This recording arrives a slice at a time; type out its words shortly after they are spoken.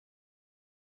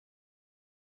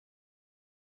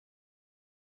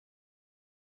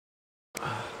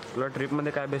तुला ट्रिप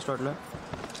मध्ये काय बेस्ट वाटलं?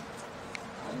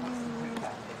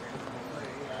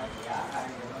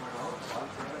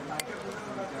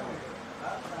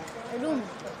 रूम.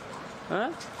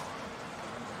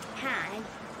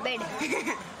 बेड.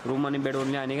 रूम आणि बेड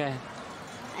ओनली आणि काय?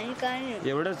 आणि काय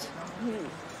एवढंच?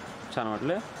 छान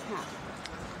वाटलं.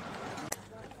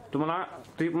 तुम्हाला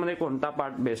ट्रिप मध्ये कोणता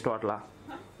पार्ट बेस्ट वाटला?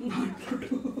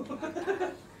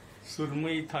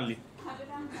 सुरमई थाली.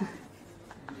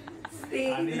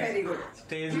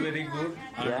 Stage very good.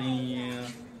 आणि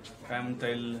काय म्हणता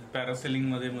येईल,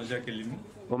 पॅरासेलिंग मध्ये मजा केली मी.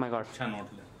 ओ माय गॉड, छान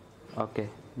वाटलं. Okay,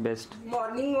 best.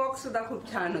 मॉर्निंग वॉक सुद्धा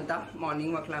खूप छान होता.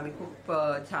 मॉर्निंग वॉकला आम्ही खूप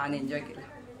छान एन्जॉय केला.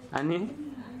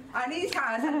 आणि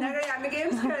संध्याकाळी आम्ही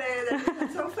गेम्स खेळले.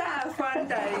 Fun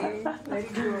time.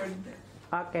 Very good.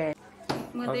 Okay,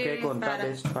 कोणता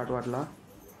बेस्ट पार्ट वाटला?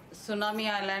 सुनामी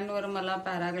आयलँडवर मला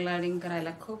पॅराग्लायडिंग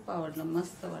करायला खूप आवडलं,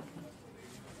 मस्त वाटलं.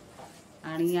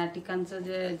 आणि या ठिकाणचं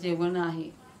जे जेवण आहे,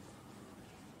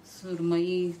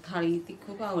 सुरमई थाळी, ती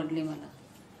खूप आवडली मला.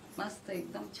 मस्त,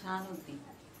 एकदम छान होती.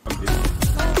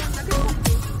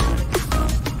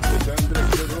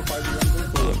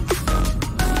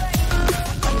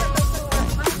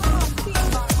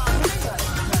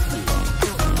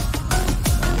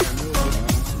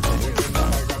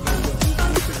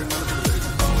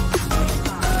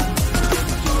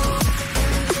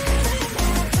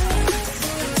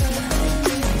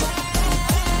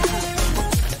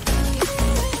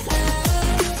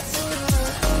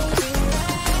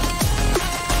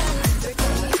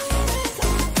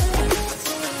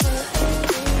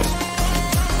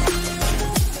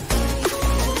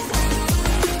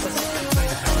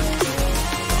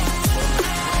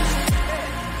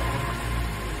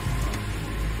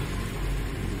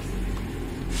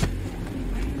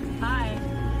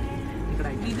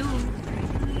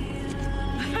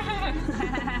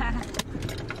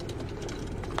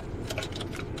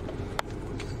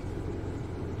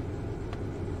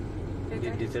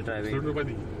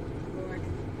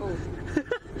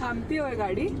 थांबती होय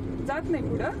गाडी, जात नाही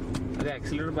पुढं. अरे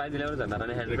ऍक्सिलेटर पाय दिल्यावर जाणार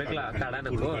आणि हँडब्रेकला काढा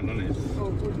नको.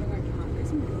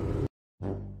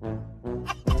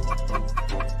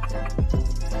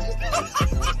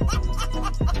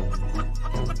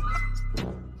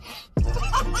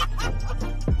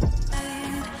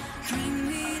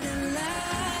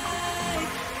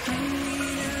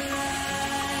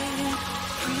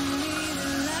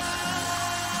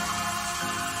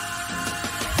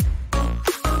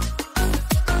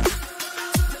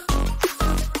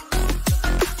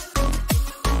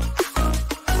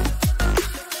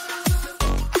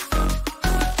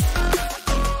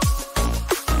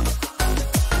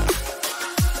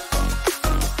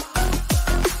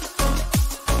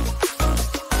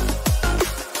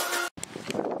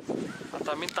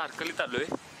 आम्ही तारकलीत आलोय.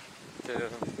 तर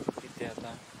इथे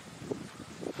आता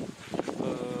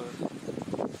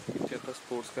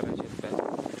स्पोर्ट्स करायचे आहेत काय,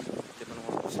 ते पण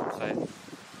वॉटर स्पोर्ट्स आहेत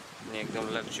आणि एकदम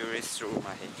लक्झुरियस रूम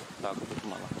आहे. दाखवतो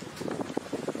तुम्हाला.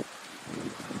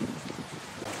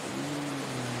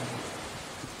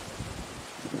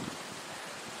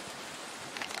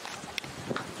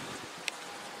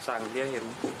 चांगली आहे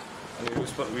रूम आणि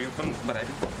व्ह्यू पण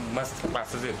बऱ्यापैकी मस्त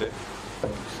क्लासेस येतोय.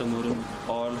 समोरून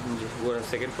ऑल म्हणजे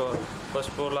सेकंड फ्लोअर,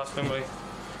 फर्स्ट फ्लोअरला असल्यामुळे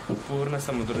पूर्ण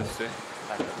समुद्र दिसतोय.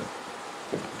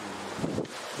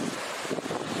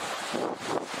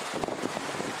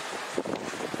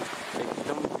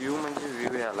 एकदम व्ह्यू म्हणजे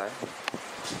व्ह्यू यायला आहे.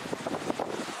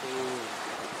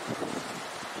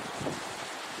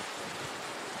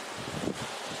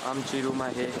 आमची रूम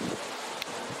आहे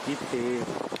इथे.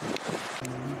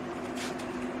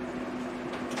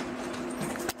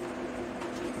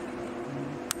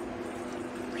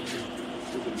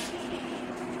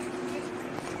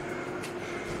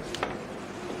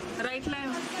 राईटला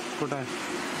कुठं आहे?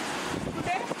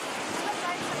 कुठे?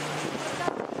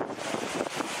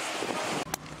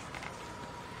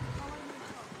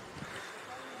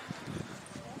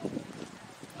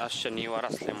 आज शनिवार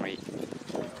असल्यामुळे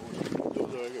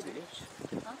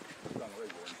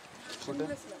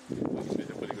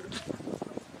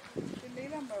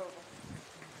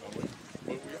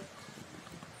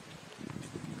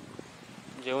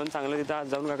जेवण चांगलं तिथं. आज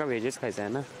जाऊन काका व्हेजच खायचं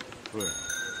आहे ना?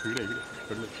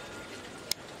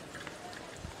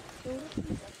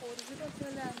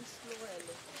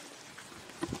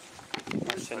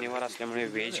 शनिवार असल्यामुळे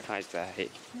व्हेज खायचं आहे.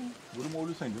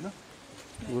 गुरुमौली सांगितलं ना,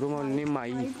 गुरुमौलींनी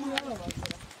माई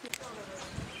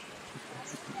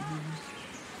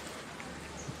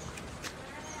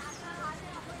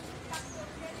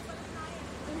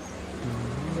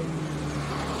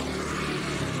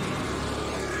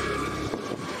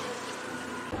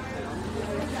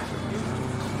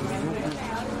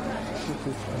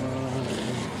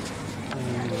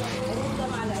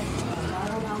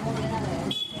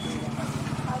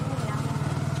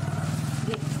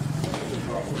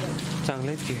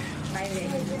चांगले आहेत की.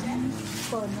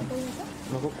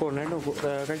 नको कोर्नेट नको.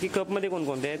 कारण की कपमध्ये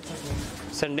कोणकोणते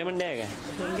आहेत? संडे मंडे आहे काय?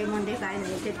 संडे मंडे काय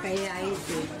नाही ते काही आहे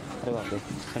ते. अरे बापरे,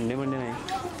 संडे मंडे नाही.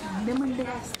 संडे मंडे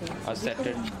काय असते? आज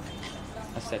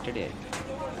सॅटर्डे आहे.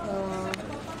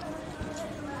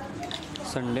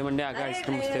 संडे मंडे आगा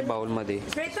आईस्क्रीम असते बाउलमध्ये.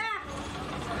 श्वेता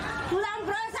तू जाऊन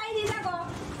ब्रश आहे दिला गो.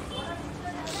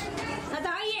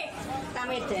 आता ये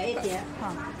काम येते.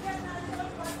 हां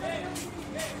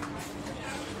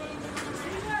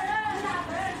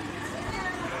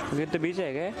ते बीच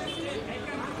आहे काय?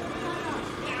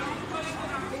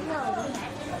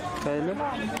 काय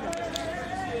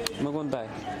मग कोणता आहे?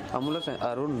 अमूलच आहे.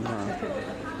 अरुण. हां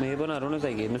मग हे पण अरुणच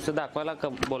आहे की. नुसतं दाखवायला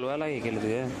बोलवायला हे केलं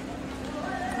तुझे.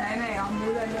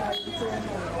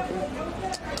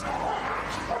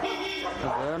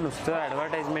 अगं नुसतं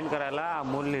ॲडव्हर्टाइजमेंट करायला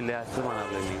अमूल लिहिले असं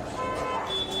म्हणालो मी.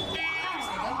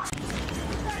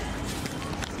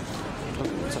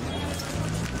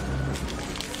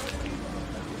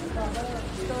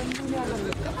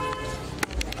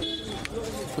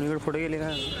 कुणीकडे पुढे गेले का?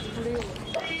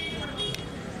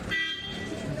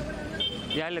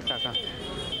 यायलेत काका.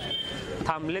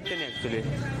 थांबलेत त्याने ॲक्च्युली.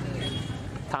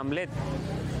 थांबलेत.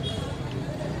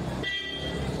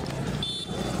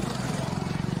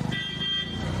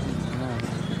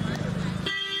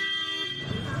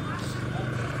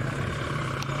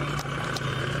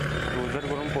 क्रुझर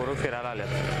करून पोरं फिरायला आल्यात.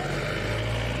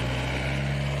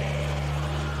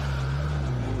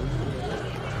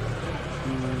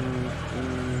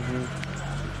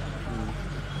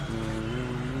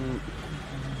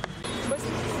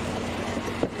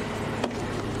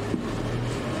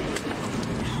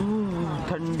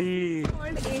 थंडी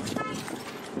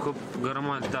खूप गरम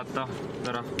वाटतं आता.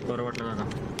 जरा बरं वाटलं का?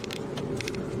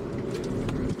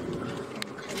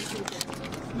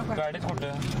 गाडीच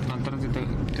कुठं नंतर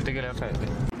तिथे गेल्यावर काय ते.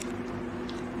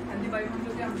 आणि बाई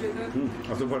म्हणतो की आमच्या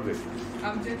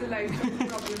इथं लाईटचा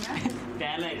प्रॉब्लेम आहे.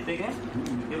 त्याला येते काय?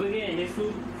 हे बघ हे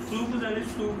सूप झाले.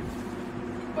 सूप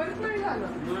परत नाही झालं.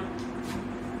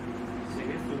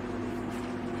 सगळे सूप.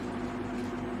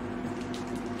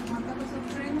 आता कसं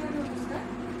ट्रेनमध्ये होतोस काय?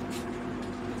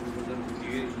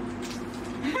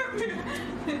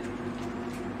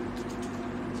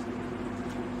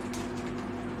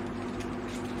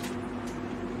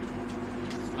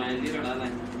 स्माइली रडालाय.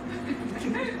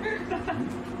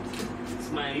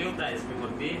 स्माइली होता आईस्क्रीम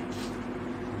वरती.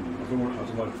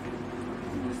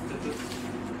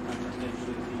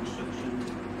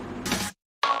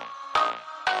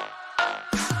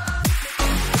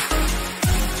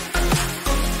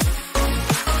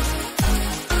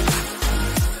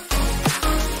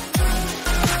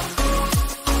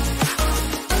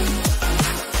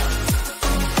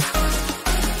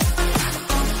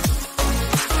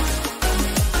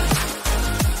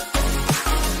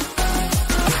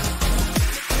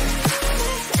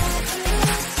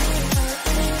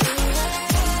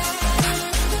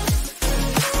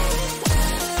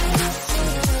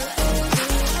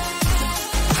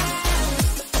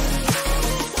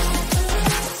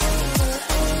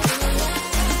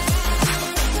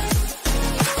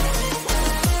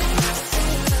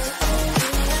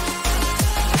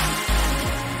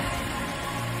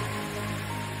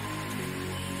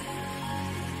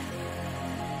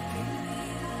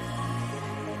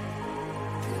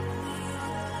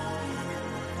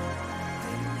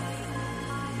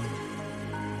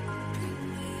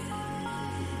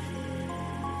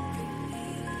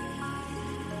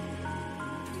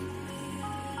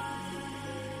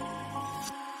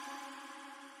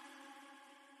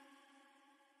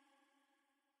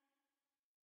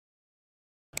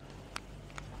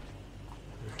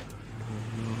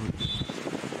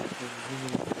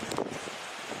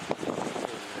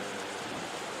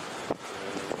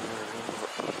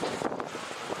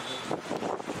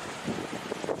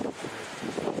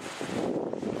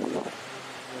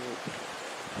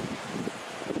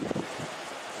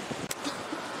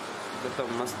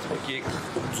 मस्तपैकी एक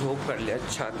झोप काढली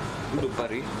आहे छान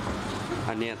दुपारी.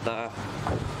 आणि आता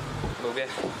बघूया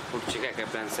पुढचे काय काय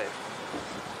प्लॅन्स आहेत.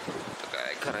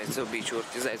 काय करायचं?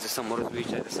 बीचवरती जायचं. समोरच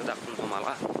बीच आहे तसं दाखवलं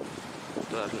तुम्हाला.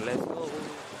 तर लेट्स गो.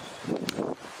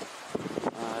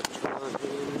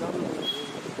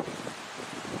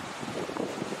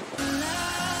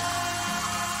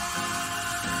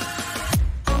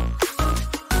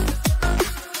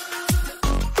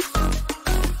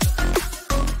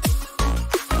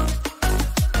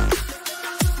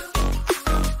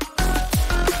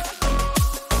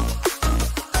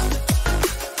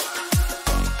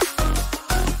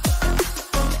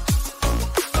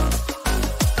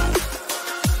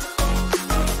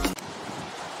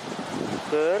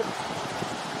 तर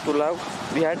तुला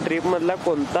ह्या ट्रिप मधला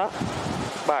कोणता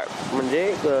म्हणजे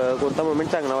कोणता मोमेंट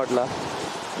चांगला वाटला,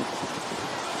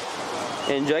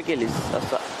 एन्जॉय केलीस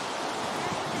असा?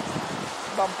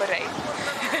 Bumper ride.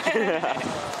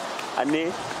 आणि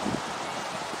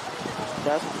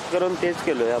जास्त करून तेच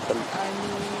केलोय आपण.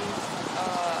 आणि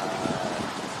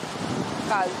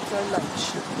कालचं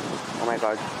लंच. ओ माय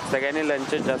गॉड, सगळ्यांनी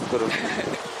लंचच जास्त करून.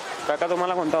 काका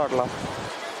तुम्हाला कोणता वाटला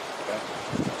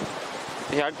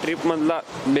ह्या ट्रिप मधला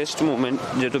बेस्ट मोमेंट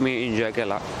जे तुम्ही एन्जॉय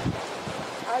केला?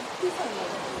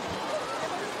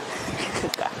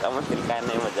 काका म्हणतील काय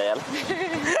नाही मजा याला.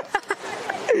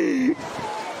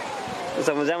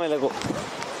 समजा मला को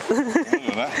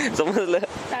समजलं.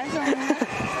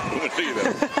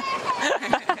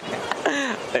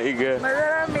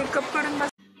 मेकअप करून बस.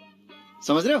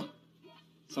 समझ रहे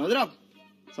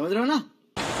हो ना?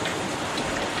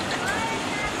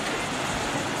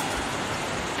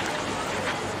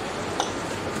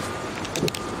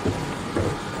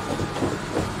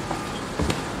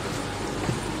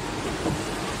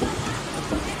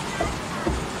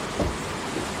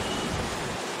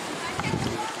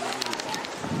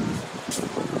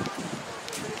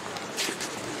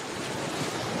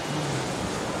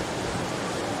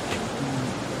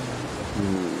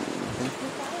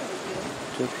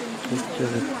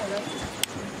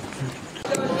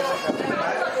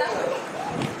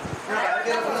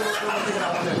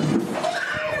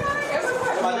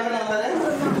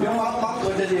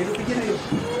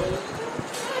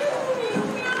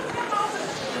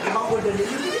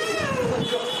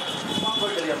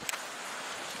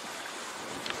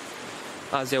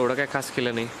 आज एवढं काय खास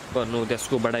केलं नाही, पण उद्या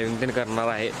स्कुबा डायव्हिंग ते करणार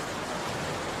आहे.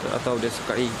 तर आता उद्या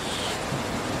सकाळी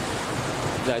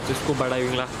जायचं स्कुबा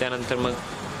डायव्हिंगला, त्यानंतर मग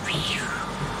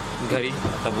घरी.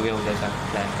 आता बघूया उद्याचा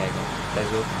प्लॅन काय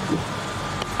त्याचं.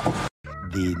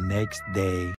 The next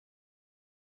day.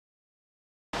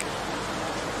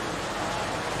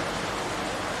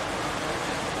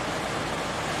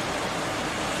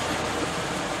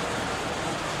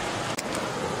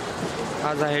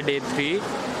 आज आहे डे 3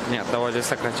 आणि आता वाजले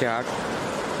सकाळचे 8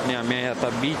 आणि आम्ही आहे आता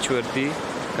बीचवरती,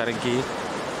 कारण की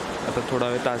आता थोडा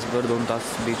वेळ तासभर 2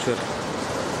 तास बीचवर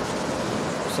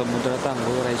समुद्रात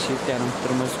आंघोळ करायची.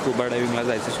 त्यानंतर मग स्कुबा डायव्हिंगला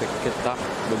जायचं शक्यता.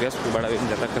 बघूया स्कुबा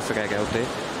डायव्हिंग आता कसं काय होतंय,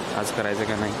 आज करायचं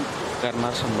का नाही.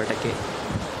 करणार 100%.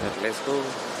 तर let's go.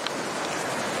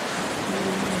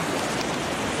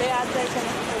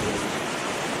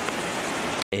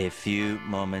 A few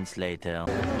moments later.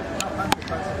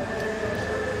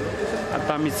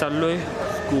 आता आम्ही चाललोय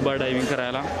स्कुबा डायव्हिंग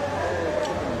करायला.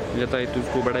 म्हणजे आता इथून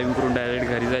स्कुबा डायव्हिंग करून डायरेक्ट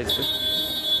घरी जायचं.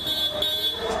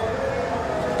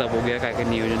 आता बघूया काय काय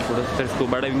नियोजन पुढं. तर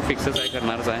स्कुबा डायव्हिंग फिक्सच आहे,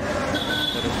 करणारच आहे.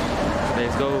 तर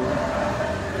let's go.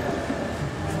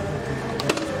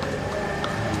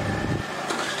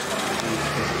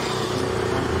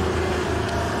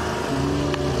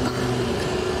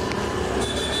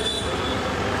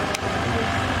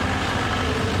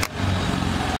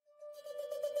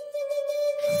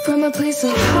 From a place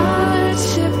of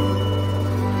hardship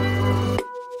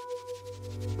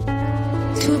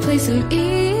to a place of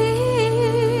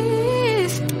ease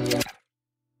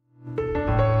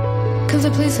comes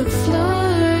a place of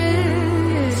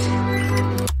flourish.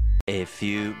 A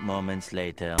few moments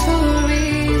later. For a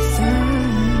reason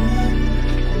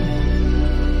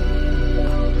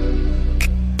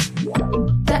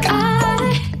that I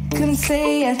can say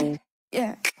it.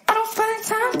 Yeah, I don't find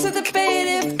time to debate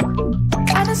it.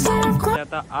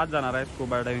 आता आज जाणार आहे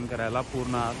scuba diving करायला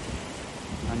पूर्ण आज.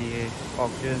 आणि हे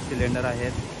oxygen cylinder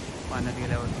आहेत पाण्यात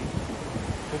गेल्यावरती,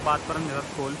 खूप आतपर्यंत देतात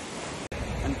खोल.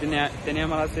 आणि त्याने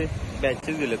आम्हाला असे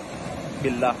बॅचेस दिलेत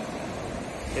बिल्ला,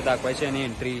 ते दाखवायचे आणि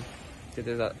एंट्री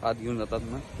तिथे आत घेऊन जातात.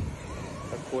 मग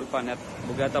तर खोल पाण्यात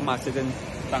बघूया. आता मासे ते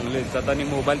चांगले दिसतात आणि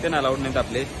मोबाईल ते अलाउड नाहीत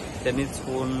आपले, त्यांनीच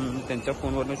फोन त्यांच्या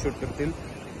फोनवरनं शूट करतील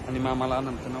आणि मग आम्हाला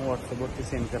नंतर व्हॉट्सअपवरती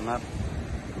सेंड करणार.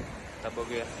 आता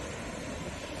बघूया.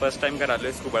 फर्स्ट टाइम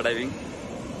करालोय स्कुबा डायव्हिंग.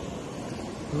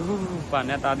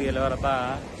 पाण्यात आत गेल्यावर आता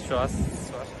श्वास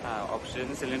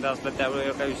ऑक्सिजन सिलेंडर असलं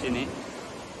त्यावेळी काही विषय नाही.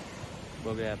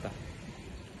 बघूया आता.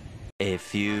 A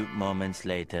few moments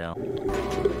later.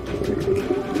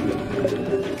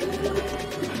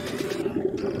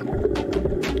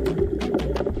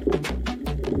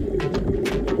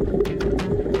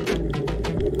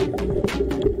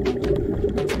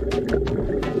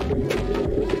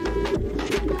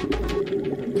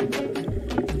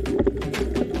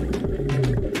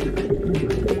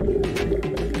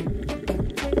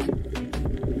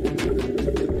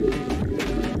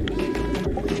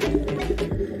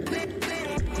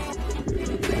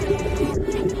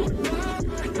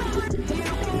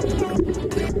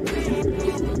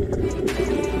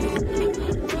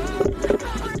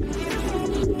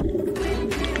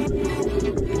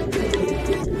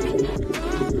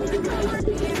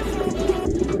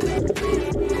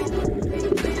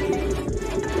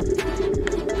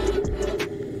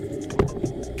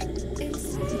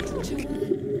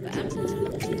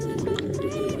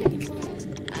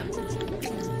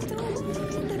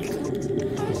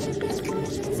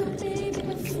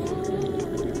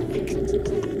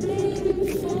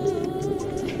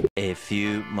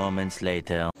 few moments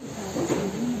later.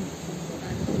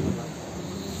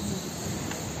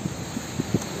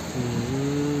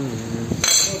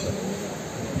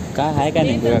 काय आहे का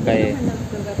नेमकं काय?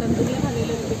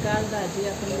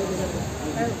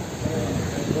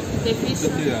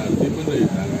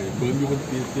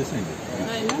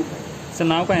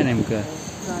 नाव काय नेमकं?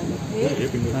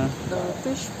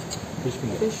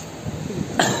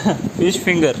 Fish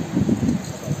finger.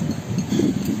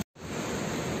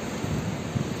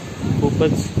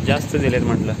 खूपच जास्त दिलेत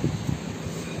म्हटलं.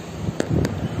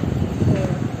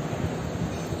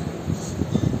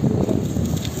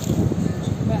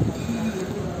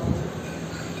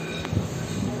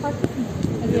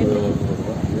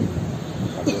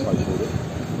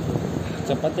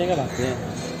 चपाती का भाकरी आहे?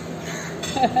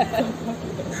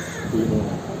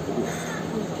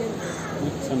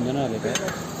 समजा ना आले काय?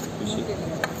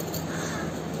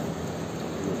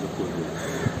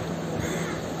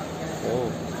 हो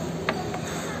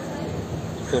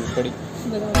सोलकडी.